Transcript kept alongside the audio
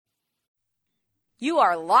You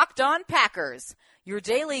are Locked On Packers, your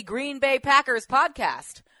daily Green Bay Packers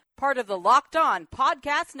podcast, part of the Locked On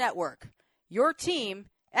Podcast Network, your team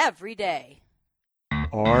every day.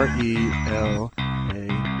 RELAX.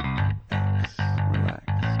 Relax.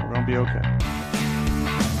 We're going to be okay.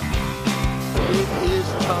 It is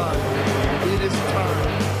time. It is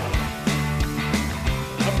time.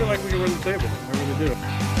 I feel like we can run the table. I really do.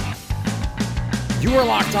 You are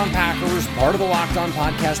Locked On Packers, part of the Locked On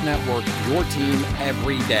Podcast Network, your team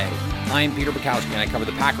every day. I am Peter Bukowski, and I cover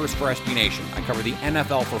the Packers for SB Nation. I cover the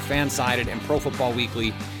NFL for Fansided and Pro Football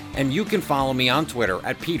Weekly, and you can follow me on Twitter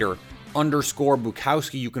at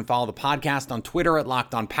Peter_Bukowski. You can follow the podcast on Twitter at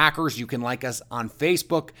Locked On Packers. You can like us on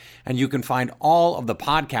Facebook, and you can find all of the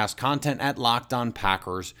podcast content at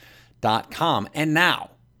LockedOnPackers.com. And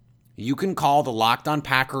now, you can call the Locked On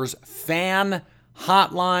Packers fan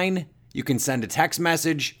hotline. You can send a text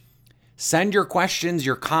message, send your questions,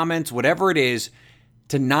 your comments, whatever it is,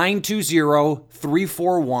 to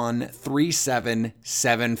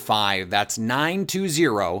 920-341-3775. That's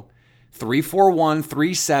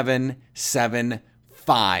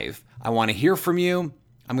 920-341-3775. I want to hear from you.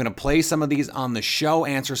 I'm going to play some of these on the show,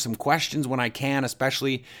 answer some questions when I can,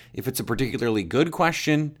 especially if it's a particularly good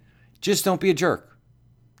question. Just don't be a jerk.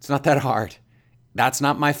 It's not that hard. That's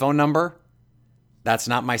not my phone number. That's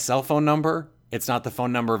not my cell phone number. It's not the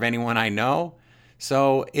phone number of anyone I know.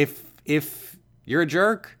 So if you're a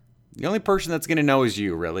jerk, the only person that's going to know is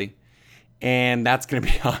you, really. And that's going to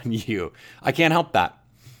be on you. I can't help that.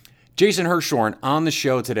 Jason Hirschhorn on the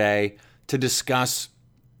show today to discuss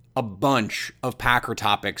a bunch of Packer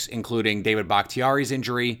topics, including David Bakhtiari's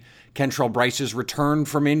injury, Kentrell Brice's return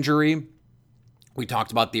from injury. We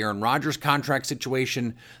talked about the Aaron Rodgers contract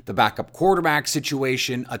situation, the backup quarterback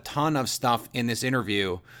situation, a ton of stuff in this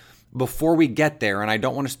interview. Before we get there, and I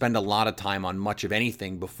don't want to spend a lot of time on much of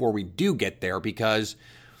anything before we do get there, because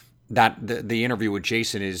the interview with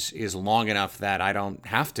Jason is long enough that I don't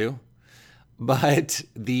have to. But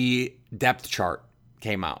the depth chart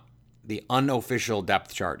came out. The unofficial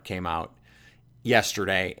depth chart came out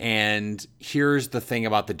yesterday. And here's the thing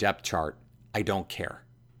about the depth chart. I don't care.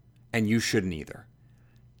 And you shouldn't either.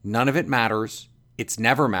 None of it matters. It's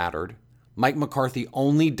never mattered. Mike McCarthy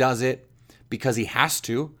only does it because he has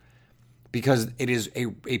to, because it is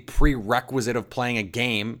a prerequisite of playing a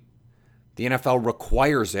game. The NFL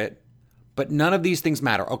requires it, but none of these things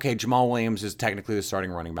matter. Okay, Jamal Williams is technically the starting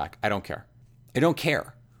running back. I don't care. I don't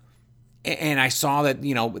care. And I saw that,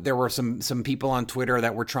 there were some people on Twitter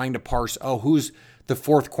that were trying to parse, who's the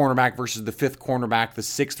fourth cornerback versus the fifth cornerback, the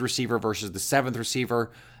sixth receiver versus the seventh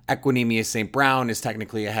receiver. Equanimeous St. Brown is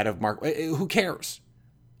technically ahead of Mark. Who cares?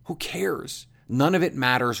 Who cares? None of it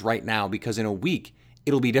matters right now, because in a week,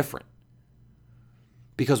 it'll be different.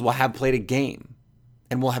 Because we'll have played a game,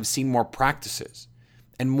 and we'll have seen more practices,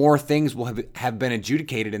 and more things will have been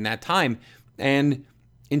adjudicated in that time. And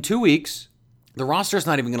in 2 weeks, the roster is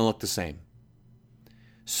not even going to look the same.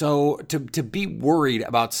 So to be worried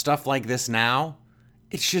about stuff like this now,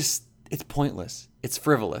 it's pointless. It's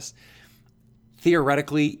frivolous.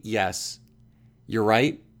 Theoretically, yes, you're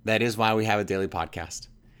right. That is why we have a daily podcast,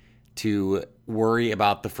 to worry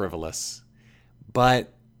about the frivolous.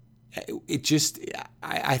 But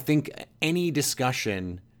I think any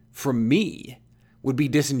discussion from me would be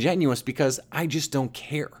disingenuous, because I just don't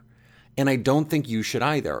care. And I don't think you should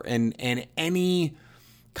either. And any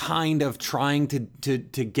kind of trying to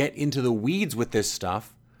get into the weeds with this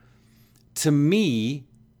stuff, to me,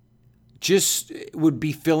 just would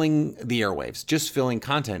be filling the airwaves, just filling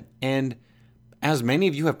content. And as many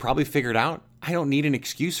of you have probably figured out, I don't need an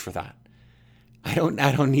excuse for that. I don't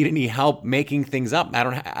need any help making things up.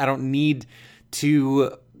 I don't need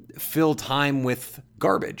to fill time with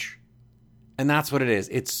garbage. And that's what it is.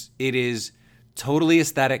 It is totally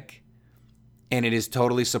aesthetic, and it is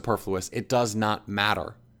totally superfluous. It does not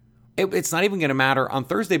matter. It's not even going to matter on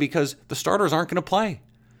Thursday, because the starters aren't going to play.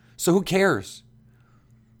 So who cares?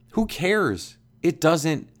 Who cares? It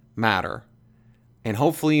doesn't matter. And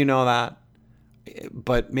hopefully you know that,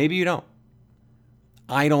 but maybe you don't.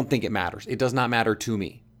 I don't think it matters. It does not matter to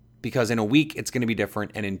me, because in a week it's going to be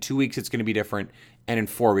different, and in 2 weeks it's going to be different, and in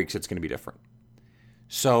 4 weeks it's going to be different.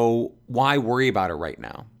 So why worry about it right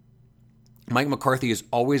now? Mike McCarthy is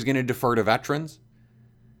always going to defer to veterans.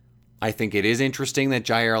 I think it is interesting that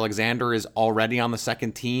Jair Alexander is already on the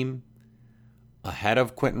second team, ahead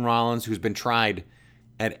of Quentin Rollins, who's been tried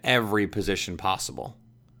at every position possible.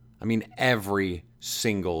 I mean, every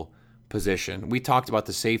single position. We talked about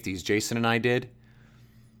the safeties, Jason and I did.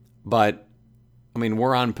 But, I mean,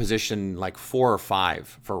 we're on position like 4 or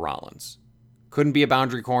 5 for Rollins. Couldn't be a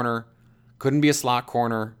boundary corner. Couldn't be a slot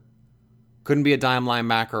corner. Couldn't be a dime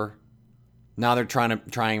linebacker. Now they're trying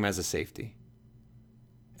him as a safety.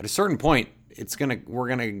 At a certain point, we're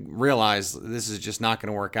gonna realize this is just not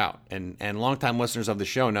gonna work out. And longtime listeners of the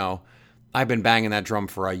show know I've been banging that drum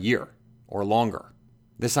for a year or longer.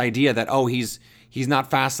 This idea that, he's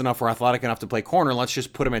not fast enough or athletic enough to play corner, let's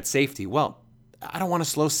just put him at safety. Well, I don't want a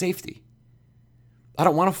slow safety. I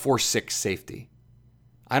don't want a 4.6 safety.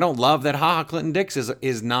 I don't love that Clinton Dix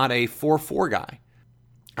is not a 4.4 guy.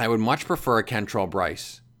 I would much prefer a Kentrell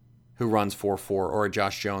Bryce who runs 4.4 or a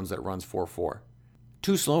Josh Jones that runs 4.4.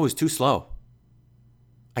 Too slow is too slow.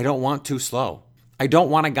 I don't want too slow. I don't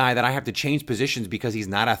want a guy that I have to change positions because he's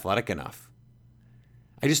not athletic enough.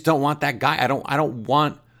 I just don't want that guy. I don't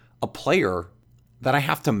want a player that I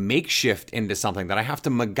have to makeshift into something, that I have to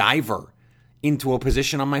MacGyver into a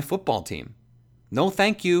position on my football team. No,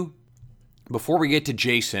 thank you. Before we get to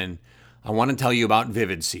Jason, I want to tell you about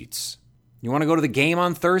Vivid Seats. You want to go to the game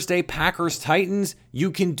on Thursday, Packers-Titans?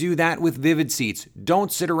 You can do that with Vivid Seats.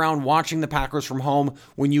 Don't sit around watching the Packers from home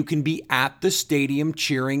when you can be at the stadium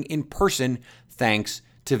cheering in person thanks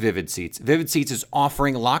to Vivid Seats. Vivid Seats is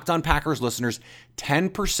offering Locked On Packers listeners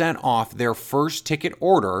 10% off their first ticket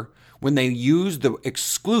order when they use the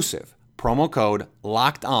exclusive promo code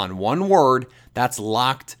Locked On. One word, that's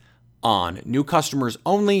Locked On. New customers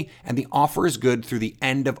only, and the offer is good through the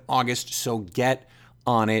end of August, so get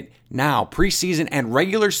on it now. Preseason and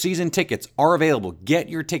regular season tickets are available. Get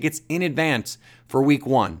your tickets in advance for week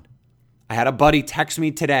 1. I had a buddy text me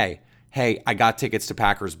today, hey, I got tickets to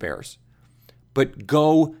Packers Bears. But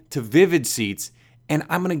go to Vivid Seats and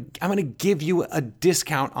I'm gonna give you a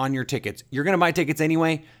discount on your tickets. You're gonna buy tickets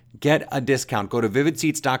anyway. Get a discount. Go to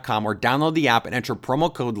vividseats.com or download the app and enter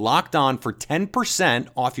promo code Locked On for 10%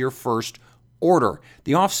 off your first order.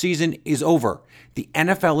 The offseason is over. The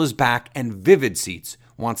NFL is back, and Vivid Seats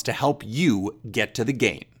wants to help you get to the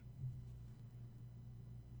game.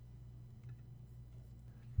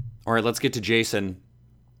 All right, let's get to Jason.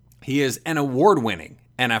 He is an award-winning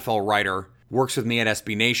NFL writer, works with me at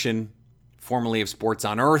SB Nation, formerly of Sports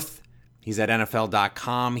on Earth. He's at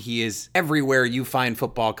NFL.com. He is everywhere you find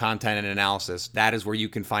football content and analysis. That is where you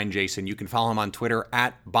can find Jason. You can follow him on Twitter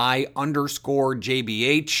at @by_JBH.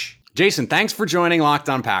 Jason, thanks for joining Locked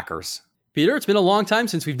On Packers. Peter, it's been a long time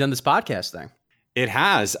since we've done this podcast thing. It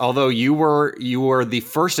has, although you were the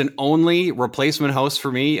first and only replacement host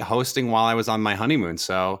for me, hosting while I was on my honeymoon.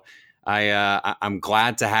 So I'm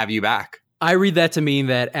glad to have you back. I read that to mean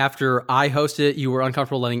that after I hosted it, you were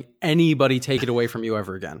uncomfortable letting anybody take it away from you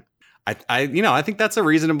ever again. I think that's a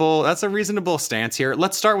reasonable stance here.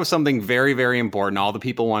 Let's start with something very, very important. All the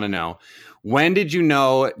people want to know. When did you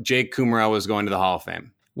know Jake Kumerow was going to the Hall of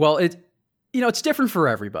Fame? Well, it's different for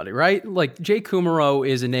everybody, right? Like Jake Kumerow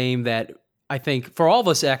is a name that I think for all of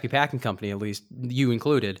us at Acme Packing Company, at least you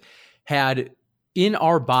included, had in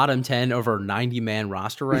our bottom 10 of our 90-man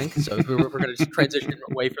roster rank. So we're going to transition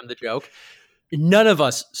away from the joke. None of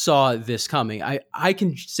us saw this coming. I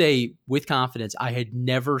can say with confidence, I had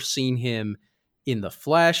never seen him in the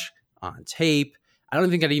flesh, on tape. I don't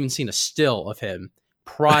think I'd even seen a still of him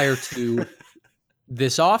prior to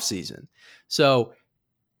this offseason. So,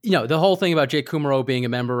 the whole thing about Jake Kumerow being a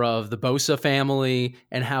member of the Bosa family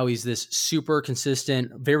and how he's this super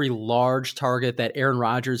consistent, very large target that Aaron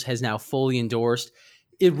Rodgers has now fully endorsed,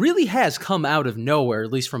 it really has come out of nowhere,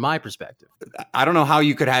 at least from my perspective. I don't know how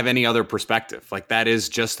you could have any other perspective. Like, that is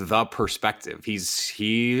just the perspective.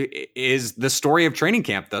 He is the story of training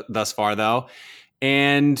camp thus far, though.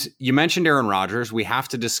 And you mentioned Aaron Rodgers. We have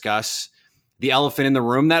to discuss the elephant in the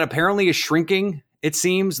room that apparently is shrinking, it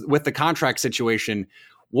seems, with the contract situation.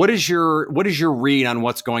 What is your read on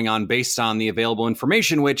what's going on based on the available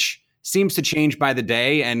information, which seems to change by the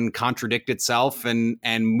day and contradict itself and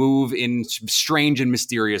move in strange and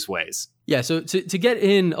mysterious ways? Yeah, so to get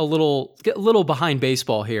a little behind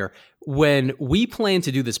baseball here, when we planned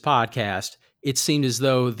to do this podcast, it seemed as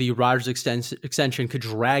though the Rodgers extension could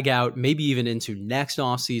drag out maybe even into next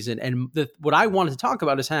offseason. And what I wanted to talk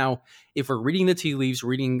about is how, if we're reading the tea leaves,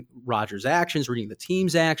 reading Rodgers' actions, reading the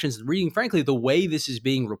team's actions, and reading, frankly, the way this is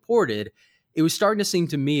being reported, it was starting to seem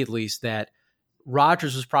to me, at least, that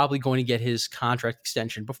Rodgers was probably going to get his contract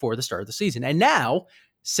extension before the start of the season. And now,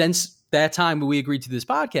 since that time when we agreed to this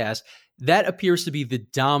podcast, that appears to be the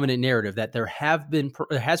dominant narrative, that there has been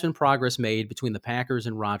progress made between the Packers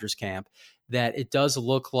and Rodgers camp, that it does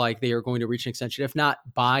look like they are going to reach an extension, if not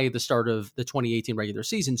by the start of the 2018 regular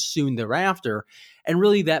season, soon thereafter. And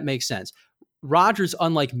really, that makes sense. Rodgers,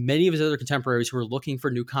 unlike many of his other contemporaries who are looking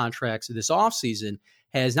for new contracts this offseason,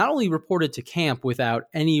 has not only reported to camp without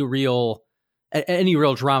any real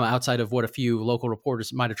drama outside of what a few local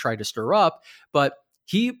reporters might have tried to stir up, but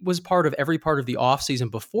he was part of every part of the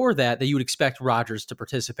offseason before that you would expect Rodgers to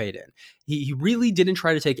participate in. He really didn't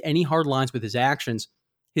try to take any hard lines with his actions.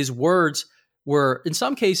 His words were, in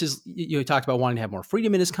some cases, you talked about wanting to have more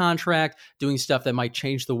freedom in his contract, doing stuff that might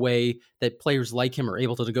change the way that players like him are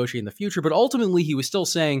able to negotiate in the future. But ultimately, he was still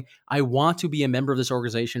saying, I want to be a member of this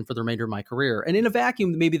organization for the remainder of my career. And in a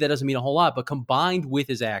vacuum, maybe that doesn't mean a whole lot, but combined with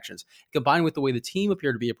his actions, combined with the way the team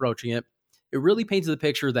appeared to be approaching it, it really paints the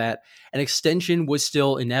picture that an extension was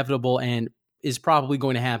still inevitable and is probably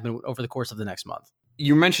going to happen over the course of the next month.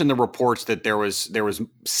 You mentioned the reports that there was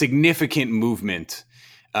significant movement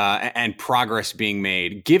and progress being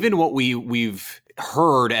made. Given what we've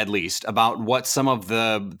heard, at least, about what some of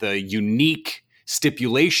the unique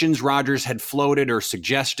stipulations Rodgers had floated or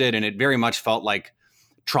suggested, and it very much felt like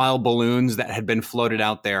trial balloons that had been floated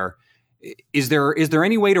out there. Is there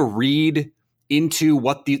any way to read into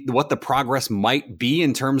what the progress might be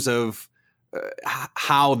in terms of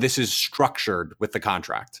how this is structured with the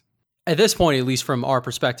contract? At this point, at least from our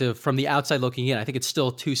perspective, from the outside looking in, I think it's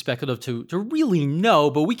still too speculative to really know,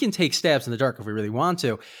 but we can take stabs in the dark if we really want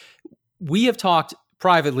to. We have talked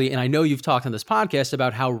privately, and I know you've talked on this podcast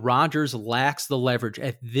about how Rodgers lacks the leverage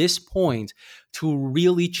at this point to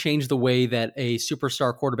really change the way that a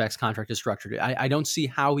superstar quarterback's contract is structured. I don't see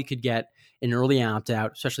how he could get an early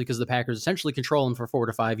opt-out, especially because the Packers essentially control him for 4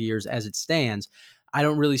 to 5 years as it stands. I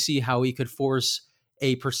don't really see how he could force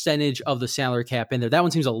a percentage of the salary cap in there. That one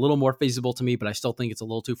seems a little more feasible to me, but I still think it's a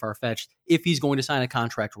little too far-fetched if he's going to sign a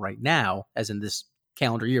contract right now, as in this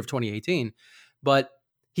calendar year of 2018. But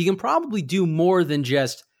he can probably do more than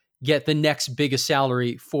just get the next biggest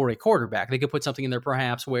salary for a quarterback. They could put something in there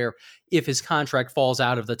perhaps where if his contract falls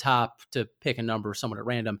out of the top, to pick a number somewhat at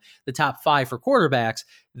random, the top 5 for quarterbacks,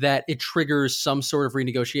 that it triggers some sort of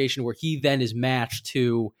renegotiation where he then is matched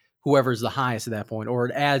to whoever's the highest at that point, or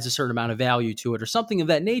it adds a certain amount of value to it or something of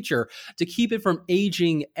that nature to keep it from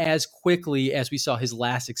aging as quickly as we saw his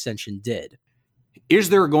last extension did. Is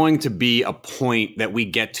there going to be a point that we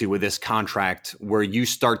get to with this contract where you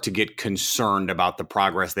start to get concerned about the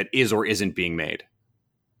progress that is or isn't being made?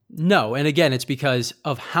 No. And again, it's because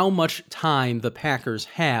of how much time the Packers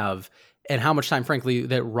have and how much time, frankly,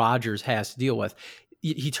 that Rodgers has to deal with.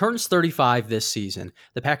 He turns 35 this season.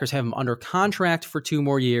 The Packers have him under contract for 2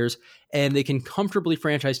 more years, and they can comfortably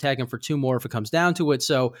franchise tag him for 2 more if it comes down to it.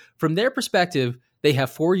 So from their perspective, they have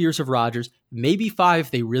 4 years of Rodgers, maybe 5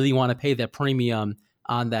 if they really want to pay that premium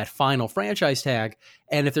on that final franchise tag.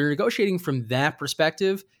 And if they're negotiating from that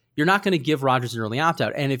perspective, you're not going to give Rodgers an early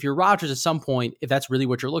opt-out. And if you're Rodgers at some point, if that's really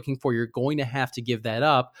what you're looking for, you're going to have to give that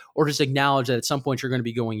up or just acknowledge that at some point you're going to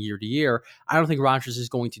be going year to year. I don't think Rodgers is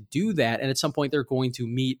going to do that. And at some point they're going to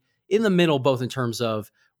meet in the middle, both in terms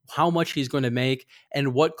of how much he's going to make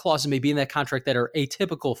and what clauses may be in that contract that are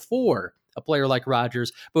atypical for a player like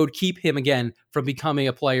Rodgers, but would keep him, again, from becoming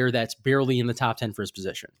a player that's barely in the top 10 for his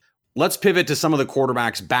position. Let's pivot to some of the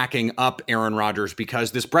quarterbacks backing up Aaron Rodgers,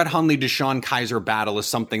 because this Brett Hundley, DeShone Kizer battle is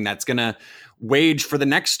something that's going to wage for the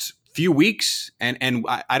next few weeks. And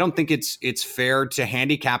I don't think it's fair to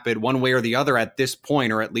handicap it one way or the other at this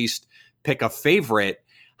point, or at least pick a favorite.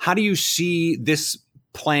 How do you see this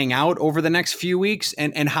playing out over the next few weeks?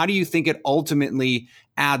 And how do you think it ultimately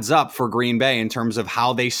adds up for Green Bay in terms of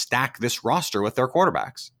how they stack this roster with their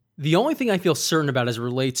quarterbacks? The only thing I feel certain about as it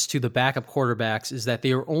relates to the backup quarterbacks is that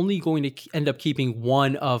they are only going to end up keeping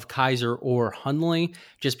one of Kizer or Hundley,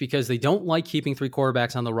 just because they don't like keeping 3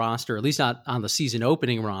 quarterbacks on the roster, at least not on the season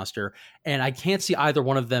opening roster. And I can't see either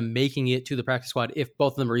one of them making it to the practice squad if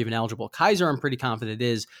both of them are even eligible. Kizer, I'm pretty confident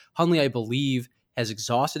is. Hundley, I believe, has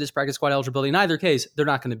exhausted his practice squad eligibility. In either case, they're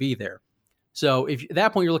not going to be there. So if at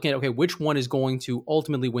that point you're looking at, okay, which one is going to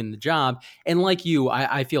ultimately win the job? And like you,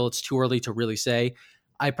 I feel it's too early to really say.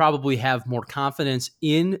 I probably have more confidence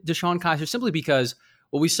in DeShone Kizer simply because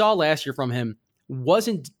what we saw last year from him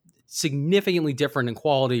wasn't significantly different in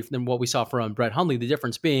quality than what we saw from Brett Hundley. The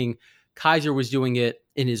difference being Kizer was doing it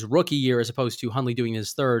in his rookie year as opposed to Hundley doing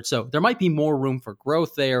his third. So there might be more room for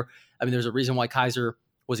growth there. I mean, there's a reason why Kizer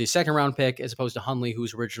was a 2nd-round pick as opposed to Hundley,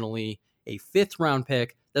 who's originally a 5th-round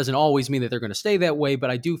pick. Doesn't always mean that they're going to stay that way,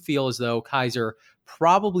 but I do feel as though Kizer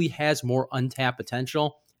probably has more untapped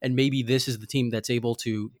potential. And maybe this is the team that's able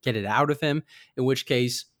to get it out of him, in which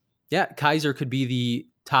case, yeah, Kizer could be the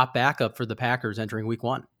top backup for the Packers entering week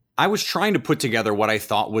 1. I was trying to put together what I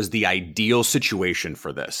thought was the ideal situation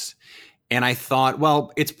for this. And I thought,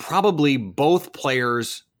 well, it's probably both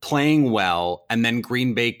players playing well, and then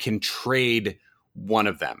Green Bay can trade one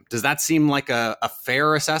of them. Does that seem like a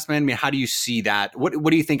fair assessment? I mean, how do you see that? What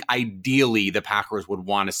do you think ideally the Packers would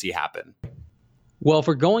want to see happen? Well, if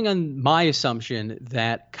we're going on my assumption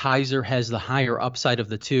that Kaiser has the higher upside of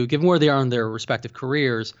the two, given where they are in their respective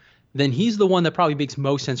careers, then he's the one that probably makes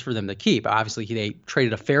most sense for them to keep. Obviously, they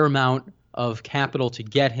traded a fair amount of capital to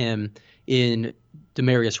get him in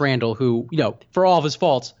Demarius Randall, who, for all of his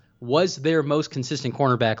faults, was their most consistent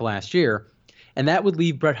cornerback last year. And that would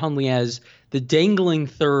leave Brett Hundley as the dangling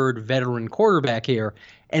third veteran quarterback here.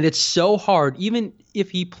 And it's so hard, even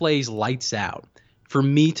if he plays lights out, for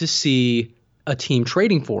me to see a team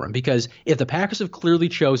trading for him, because if the Packers have clearly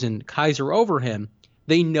chosen Kaiser over him,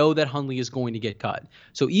 they know that Hundley is going to get cut.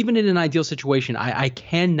 So even in an ideal situation, I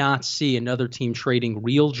cannot see another team trading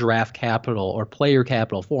real draft capital or player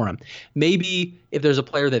capital for him. Maybe if there's a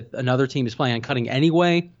player that another team is planning on cutting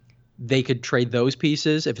anyway, they could trade those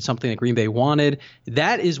pieces if it's something that Green Bay wanted.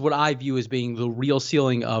 That is what I view as being the real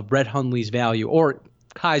ceiling of Brett Hundley's value or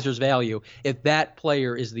Kaiser's value if that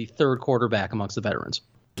player is the third quarterback amongst the veterans.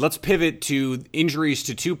 Let's pivot to injuries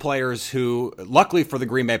to two players who, luckily for the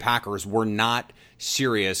Green Bay Packers, were not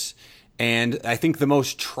serious. And I think the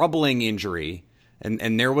most troubling injury,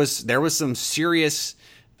 and there was some serious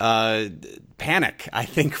panic, I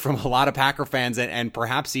think, from a lot of Packer fans and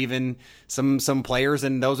perhaps even some players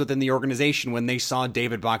and those within the organization when they saw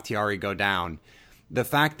David Bakhtiari go down. The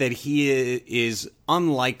fact that he is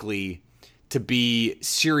unlikely to be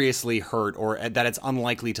seriously hurt, or that it's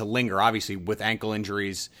unlikely to linger. Obviously, with ankle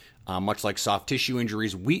injuries, much like soft tissue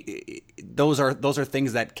injuries, those are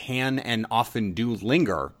things that can and often do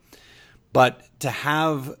linger. But to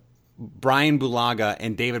have Brian Bulaga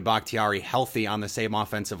and David Bakhtiari healthy on the same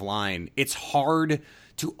offensive line, it's hard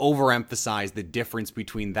to overemphasize the difference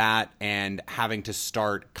between that and having to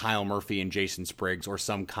start Kyle Murphy and Jason Spriggs or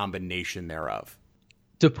some combination thereof.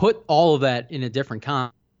 To put all of that in a different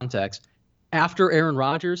context, after Aaron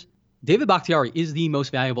Rodgers, David Bakhtiari is the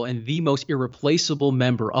most valuable and the most irreplaceable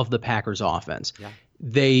member of the Packers offense. Yeah.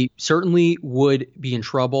 They certainly would be in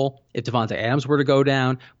trouble if Devontae Adams were to go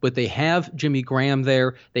down, but they have Jimmy Graham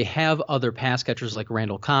there. They have other pass catchers like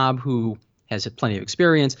Randall Cobb, who has had plenty of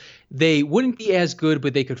experience. They wouldn't be as good,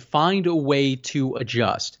 but they could find a way to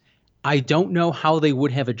adjust. I don't know how they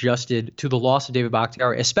would have adjusted to the loss of David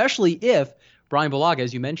Bakhtiari, especially if Brian Bulaga,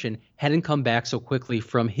 as you mentioned, hadn't come back so quickly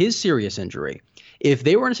from his serious injury. If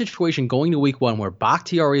they were in a situation going to week one where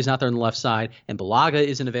Bakhtiari is not there on the left side and Bulaga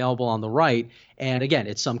isn't available on the right, and again,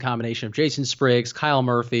 it's some combination of Jason Spriggs, Kyle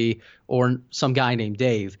Murphy, or some guy named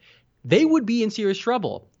Dave, they would be in serious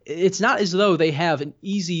trouble. It's not as though they have an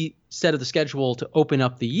easy set of the schedule to open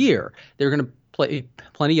up the year. They're going to play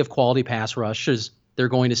plenty of quality pass rushes. They're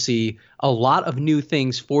going to see a lot of new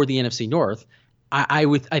things for the NFC North.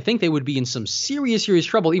 I think they would be in some serious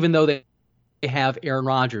trouble, even though they have Aaron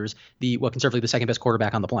Rodgers, what conservatively the second best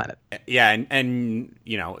quarterback on the planet. Yeah, and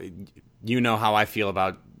you know how I feel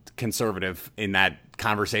about conservative in that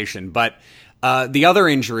conversation. But the other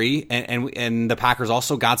injury, and the Packers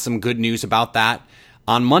also got some good news about that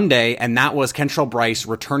on Monday, and that was Kentrell Brice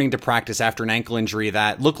returning to practice after an ankle injury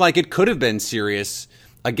that looked like it could have been serious.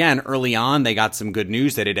 Again, early on, they got some good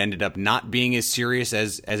news that it ended up not being as serious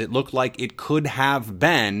as it looked like it could have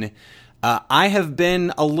been. I have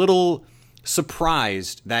been a little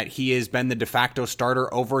surprised that he has been the de facto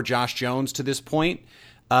starter over Josh Jones to this point.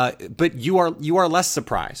 But you are less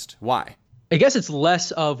surprised. Why? I guess it's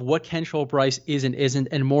less of what Kentrell Brice is and isn't,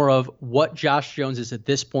 and more of what Josh Jones is at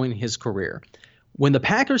this point in his career. When the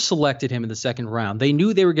Packers selected him in the second round, they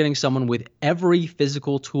knew they were getting someone with every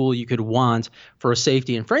physical tool you could want for a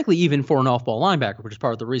safety, and frankly, even for an off-ball linebacker, which is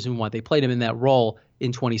part of the reason why they played him in that role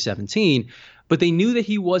in 2017. But they knew that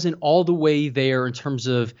he wasn't all the way there in terms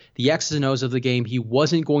of the X's and O's of the game. He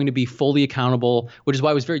wasn't going to be fully accountable, which is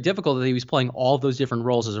why it was very difficult that he was playing all those different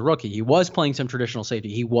roles as a rookie. He was playing some traditional safety.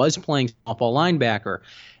 He was playing off-ball linebacker.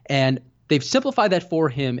 And they've simplified that for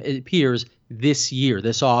him, it appears, this year,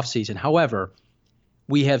 this offseason. However,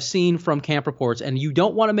 we have seen from camp reports, and you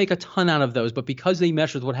don't want to make a ton out of those, but because they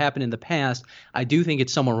mesh with what happened in the past, I do think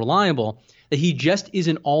it's somewhat reliable, that he just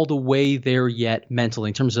isn't all the way there yet mentally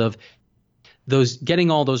in terms of those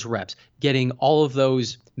getting all those reps, getting all of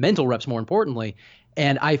those mental reps, more importantly.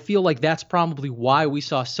 And I feel like that's probably why we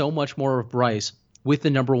saw so much more of Brice with the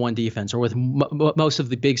number one defense, or with most of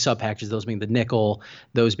the big sub packages, those being the nickel,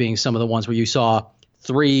 those being some of the ones where you saw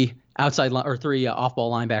three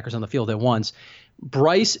off-ball linebackers on the field at once.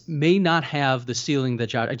 Brice may not have the ceiling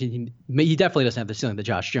that he definitely doesn't have the ceiling that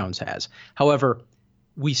Josh Jones has. However,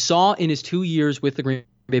 we saw in his 2 years with the Green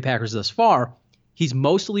Bay Packers thus far, he's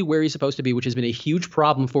mostly where he's supposed to be, which has been a huge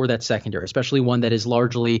problem for that secondary, especially one that is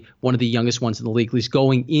largely one of the youngest ones in the league, at least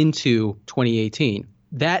going into 2018.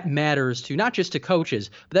 that matters to not just to coaches,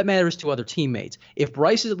 but that matters to other teammates. If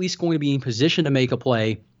Bryce is at least going to be in position to make a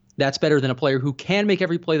play, that's better than a player who can make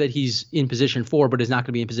every play that he's in position for, but is not going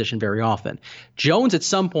to be in position very often. Jones at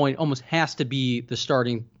some point almost has to be the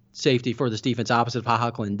starting safety for this defense opposite of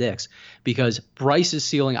HaHa Clinton-Dix, because Bryce's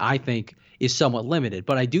ceiling, I think, is somewhat limited.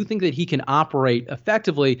 But I do think that he can operate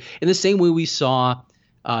effectively in the same way we saw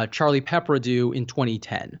Charlie Peppra do in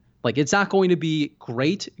 2010. Like, it's not going to be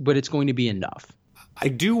great, but it's going to be enough. I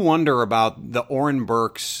do wonder about the Oren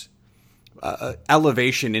Burks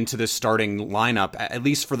elevation into the starting lineup, at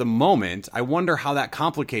least for the moment. I wonder how that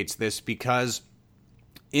complicates this, because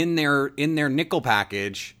in their nickel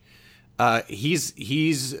package,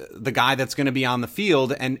 he's the guy that's going to be on the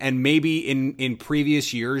field, and maybe in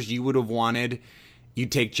previous years you would have wanted, you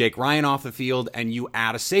take Jake Ryan off the field and you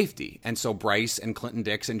add a safety, and so Bryce and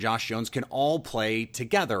Clinton-Dix and Josh Jones can all play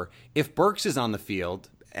together. If Burks is on the field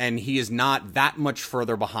and he is not that much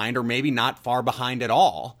further behind, or maybe not far behind at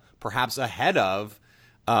all, perhaps ahead of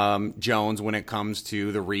Jones when it comes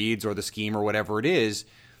to the reads or the scheme or whatever it is,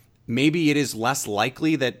 maybe it is less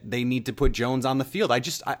likely that they need to put Jones on the field.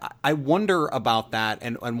 I wonder about that,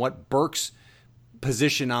 and what Burks'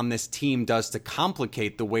 position on this team does to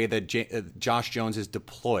complicate the way that Josh Jones is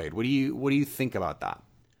deployed. What do you think about that?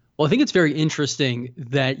 Well, I think it's very interesting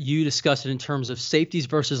that you discuss it in terms of safeties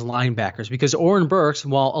versus linebackers, because Oren Burks,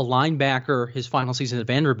 while a linebacker his final season at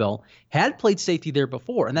Vanderbilt, had played safety there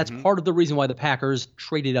before. And that's part of the reason why the Packers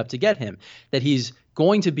traded up to get him, that he's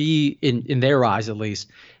going to be, in their eyes at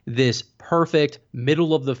least, this perfect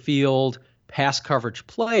middle of the field pass coverage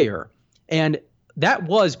player. And that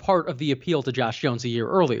was part of the appeal to Josh Jones a year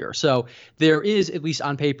earlier. So there is, at least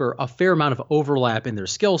on paper, a fair amount of overlap in their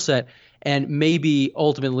skill set. And maybe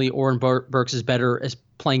ultimately Oren Burks is better as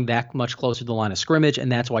playing that much closer to the line of scrimmage,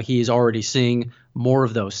 and that's why he is already seeing more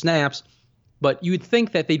of those snaps. But you would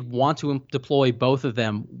think that they'd want to deploy both of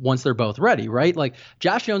them once they're both ready, right? Like,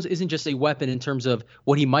 Josh Jones isn't just a weapon in terms of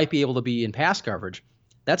what he might be able to be in pass coverage.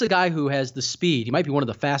 That's a guy who has the speed. He might be one of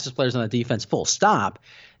the fastest players on the defense, full stop,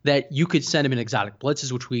 that you could send him in exotic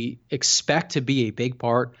blitzes, which we expect to be a big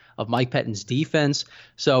part of Mike Pettine's defense.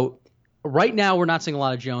 So right now, we're not seeing a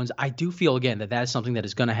lot of Jones. I do feel, again, that is something that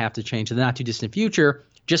is going to have to change in the not-too-distant future,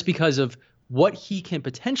 just because of what he can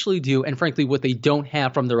potentially do and, frankly, what they don't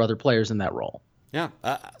have from their other players in that role. Yeah,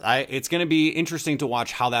 it's going to be interesting to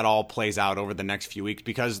watch how that all plays out over the next few weeks,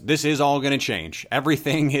 because this is all going to change.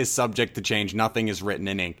 Everything is subject to change. Nothing is written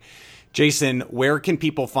in ink. Jason, where can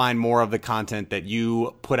people find more of the content that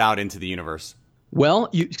you put out into the universe? Well,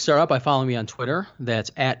 you start out by following me on Twitter. That's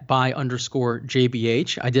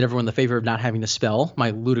 @by_JBH. I did everyone the favor of not having to spell my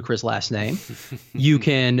ludicrous last name. You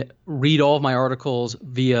can read all of my articles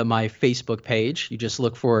via my Facebook page. You just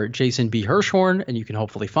look for Jason B. Hirschhorn, and you can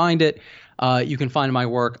hopefully find it. You can find my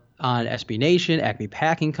work on SB Nation, Acme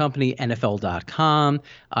Packing Company, NFL.com.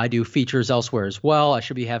 I do features elsewhere as well. I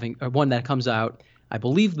should be having one that comes out, I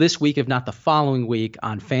believe, this week, if not the following week,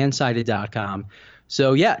 on fansided.com.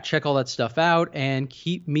 So, yeah, check all that stuff out and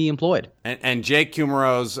keep me employed. And Jake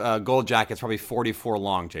Kumero's gold jacket's probably 44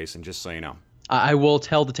 long, Jason, just so you know. I will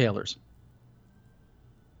tell the tailors.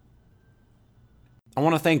 I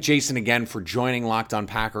want to thank Jason again for joining Locked On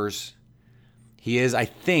Packers. He is, I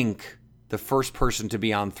think, the first person to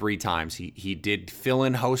be on 3 times. He did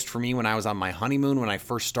fill-in host for me when I was on my honeymoon when I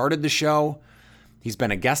first started the show. He's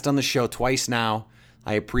been a guest on the show twice now.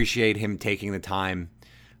 I appreciate him taking the time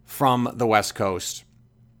from the West Coast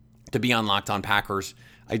to be on Locked On Packers.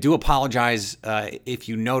 I do apologize if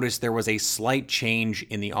you noticed there was a slight change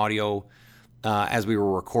in the audio as we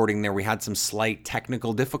were recording there. We had some slight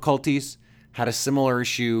technical difficulties, had a similar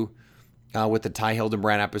issue with the Ty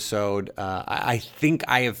Hildenbrand episode. I think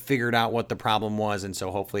I have figured out what the problem was, and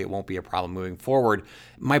so hopefully it won't be a problem moving forward.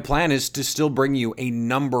 My plan is to still bring you a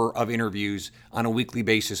number of interviews on a weekly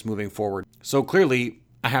basis moving forward. So clearly,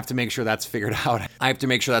 I have to make sure that's figured out. I have to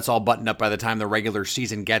make sure that's all buttoned up by the time the regular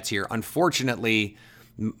season gets here. Unfortunately,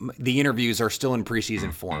 the interviews are still in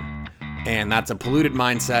preseason form, and that's a polluted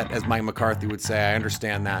mindset, as Mike McCarthy would say. I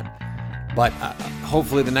understand that. But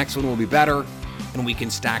hopefully the next one will be better, and we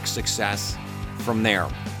can stack success from there.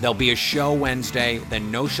 There'll be a show Wednesday,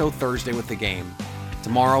 then no show Thursday with the game.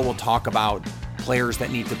 Tomorrow we'll talk about players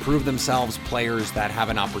that need to prove themselves, players that have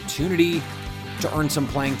an opportunity to earn some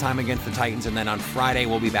playing time against the Titans, and then on Friday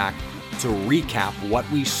we'll be back to recap what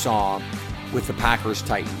we saw with the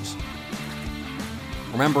Packers-Titans.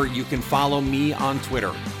 Remember, you can follow me on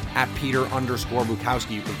Twitter @Peter_Bukowski.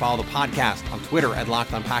 You can follow the podcast on Twitter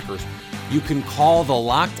 @Locked On Packers. You can call the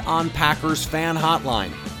Locked On Packers fan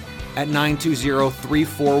hotline at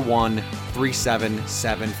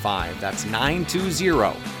 920-341-3775. That's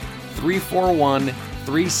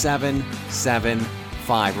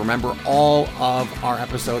 920-341-3775. Remember, all of our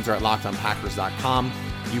episodes are at LockedOnPackers.com.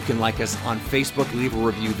 You can like us on Facebook, leave a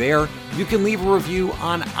review there. You can leave a review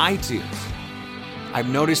on iTunes. I've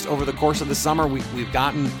noticed over the course of the summer, we've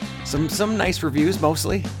gotten some nice reviews,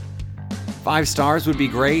 mostly. 5 stars would be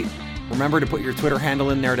great. Remember to put your Twitter handle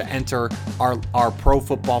in there to enter our Pro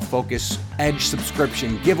Football Focus Edge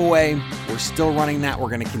subscription giveaway. We're still running that. We're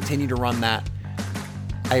going to continue to run that.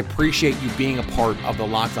 I appreciate you being a part of the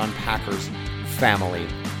Locked On Packers family.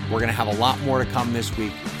 We're going to have a lot more to come this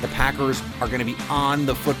week. The Packers are going to be on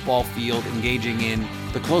the football field engaging in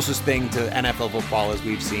the closest thing to NFL football as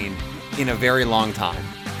we've seen in a very long time.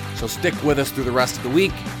 So stick with us through the rest of the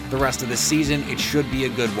week, the rest of the season. It should be a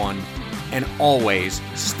good one. And always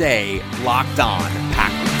stay locked on,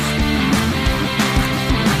 Packers.